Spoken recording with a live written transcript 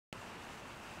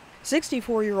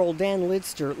64-year-old Dan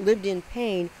Lidster lived in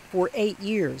pain for 8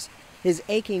 years. His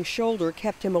aching shoulder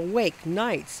kept him awake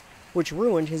nights, which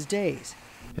ruined his days.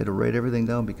 I had to write everything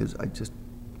down because I just,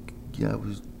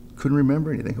 couldn't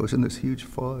remember anything. I was in this huge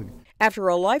fog. After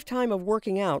a lifetime of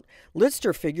working out,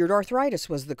 Lidster figured arthritis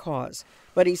was the cause,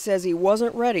 but he says he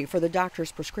wasn't ready for the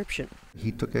doctor's prescription.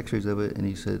 He took x-rays of it and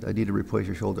he said, I need to replace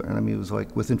your shoulder. And I mean, it was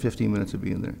like within 15 minutes of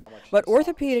being there. But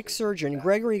orthopedic surgeon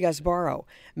Gregory Gasparo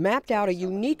mapped out a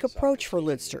unique approach for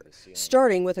Lidster,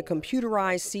 starting with a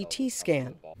computerized CT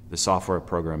scan. The software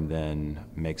program then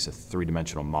makes a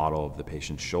three-dimensional model of the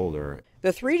patient's shoulder.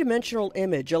 The three-dimensional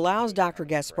image allows Dr.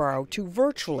 Gasparo to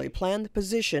virtually plan the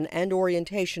position and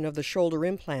orientation of the shoulder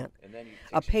implant.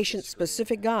 A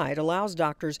patient-specific guide allows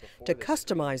doctors to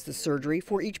customize the surgery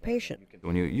for each patient.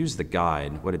 When you use the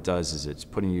guide, what it does is it's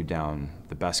putting you down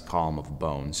the best column of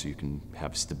bone so you can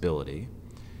have stability.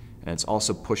 And it's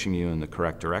also pushing you in the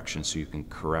correct direction so you can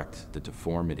correct the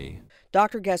deformity.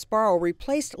 Dr. Gasparo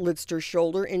replaced Lidster's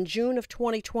shoulder in June of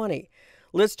 2020.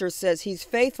 Lidster says he's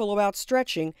faithful about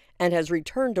stretching and has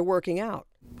returned to working out.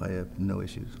 I have no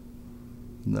issues,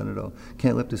 none at all.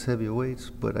 Can't lift as heavy weights,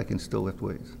 but I can still lift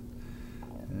weights.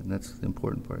 And that's the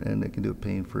important part, and I can do it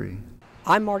pain-free.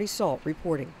 I'm Marty Salt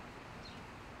reporting.